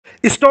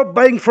Stop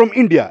buying from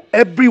India.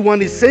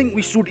 Everyone is saying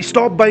we should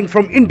stop buying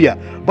from India,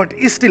 but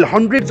still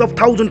hundreds of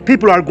thousands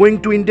people are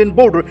going to Indian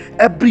border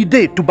every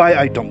day to buy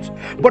items.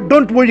 But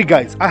don't worry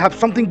guys, I have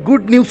something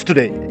good news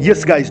today.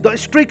 Yes guys, the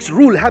strict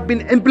rule have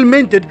been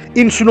implemented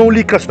in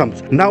Sunauli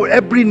customs. Now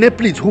every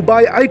Nepalese who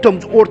buy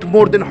items worth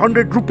more than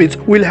 100 rupees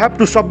will have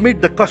to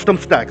submit the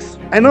customs tax.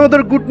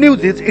 Another good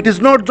news is it is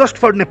not just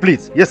for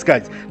Nepalese. Yes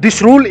guys,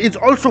 this rule is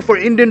also for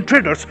Indian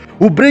traders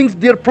who brings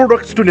their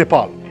products to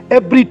Nepal.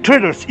 Every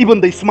traders,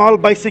 even the small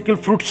bicycle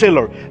fruit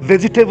seller,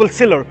 vegetable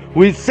seller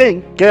who is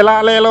saying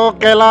केला ले लो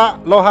केला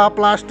लोहा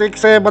plastic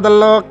से बदल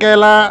लो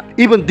केला,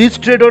 even these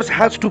traders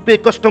has to pay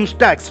customs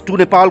tax to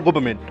Nepal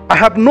government. I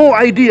have no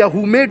idea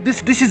who made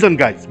this decision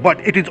guys, but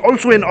it is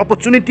also an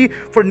opportunity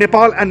for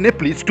Nepal and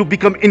Nepalese to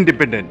become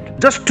independent.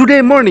 Just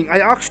today morning I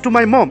asked to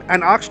my mom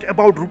and asked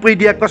about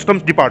Rupedia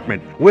customs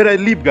department where I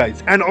live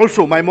guys, and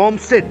also my mom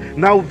said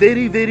now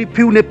very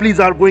few Nepalese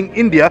are going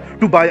India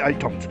to buy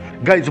items.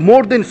 Guys,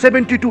 more than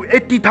 70 to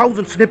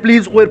 80,000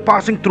 Nepalese were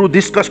passing through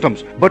this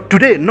customs, but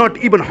today not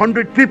even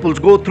 100 people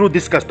go through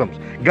this customs.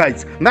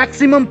 Guys,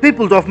 maximum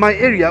people of my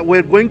area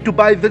were going to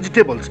buy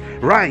vegetables,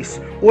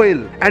 rice,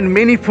 oil and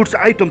many foods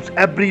items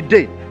every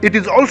day. It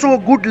is also a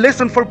good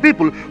lesson for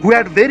people who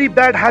had very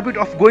bad habit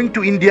of going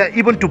to India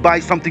even to buy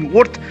something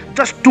worth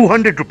just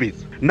 200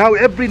 rupees. Now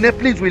every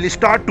Nepalese will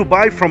start to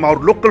buy from our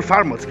local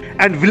farmers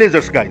and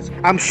villagers guys.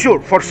 I'm sure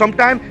for some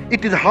time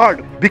it is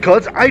hard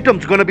because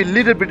items gonna be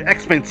little bit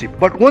expensive,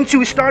 but once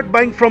you start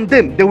buying from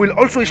them, they will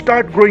also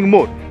start growing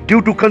more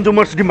due to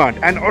consumers demand,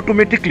 and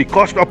automatically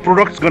cost of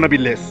products gonna be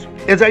less.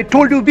 As I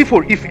told you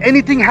before, if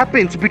anything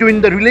happens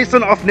between the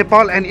relation of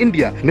Nepal and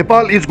India,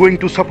 Nepal is going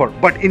to suffer,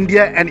 but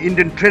India and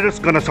Indian traders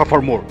gonna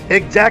suffer more.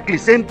 Exactly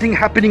same thing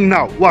happening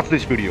now. Watch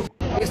this video.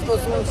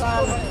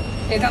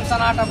 एकदम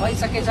सनाटा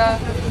भइसकेछ,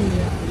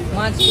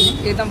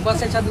 मान्छे एकदम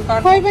बसेछ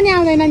दुकान, कोही पनि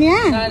आउँदैन नि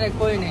यहाँ, सारे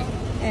कोही नहीं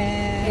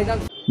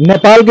एकदम।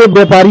 नेपाल के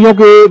व्यापारियों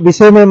के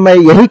विषय में मैं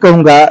यही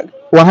कहूंगा,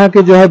 वहाँ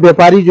के जो है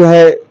व्यापारी जो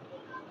है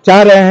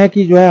चाह रहे हैं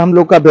कि जो है हम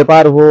लोग का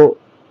व्यापार हो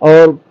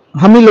और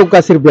हम ही लोग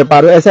का सिर्फ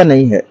व्यापार हो, ऐसा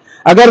नहीं है।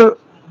 अगर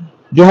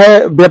जो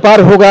है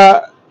व्यापार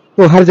होगा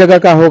तो हर जगह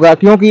का होगा,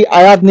 क्योंकि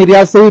आयात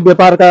निर्यात से ही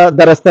व्यापार का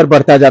दर स्तर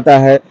बढ़ता जाता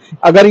है।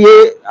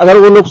 अगर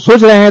वो लोग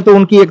सोच रहे हैं तो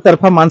उनकी एक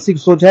तरफा मानसिक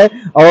सोच है,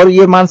 और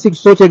ये मानसिक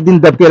सोच एक दिन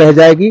दबके रह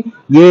जाएगी,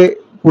 ये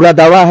पूरा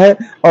दावा है,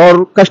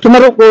 और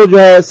कस्टमरों को जो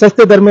है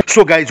सस्ते दर में।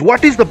 So guys,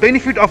 what is the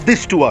benefit of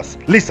this to us?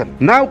 Listen,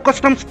 now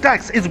customs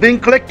tax is being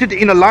collected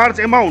in a large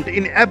amount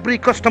in every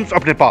customs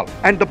of Nepal,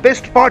 and the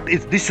best part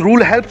is this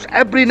rule helps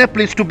every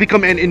Nepalese to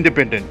become an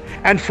independent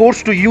and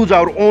forced to use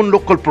our own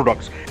local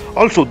products.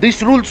 Also,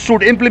 these rules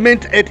should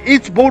implement at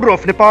each border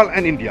of Nepal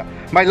and India.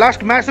 My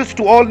last message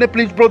to all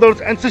Nepalese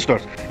brothers and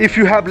sisters, if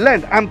you have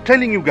land, I'm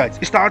telling you guys,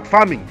 start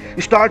farming,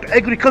 start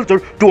agriculture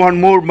to earn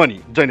more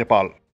money. Jai Nepal.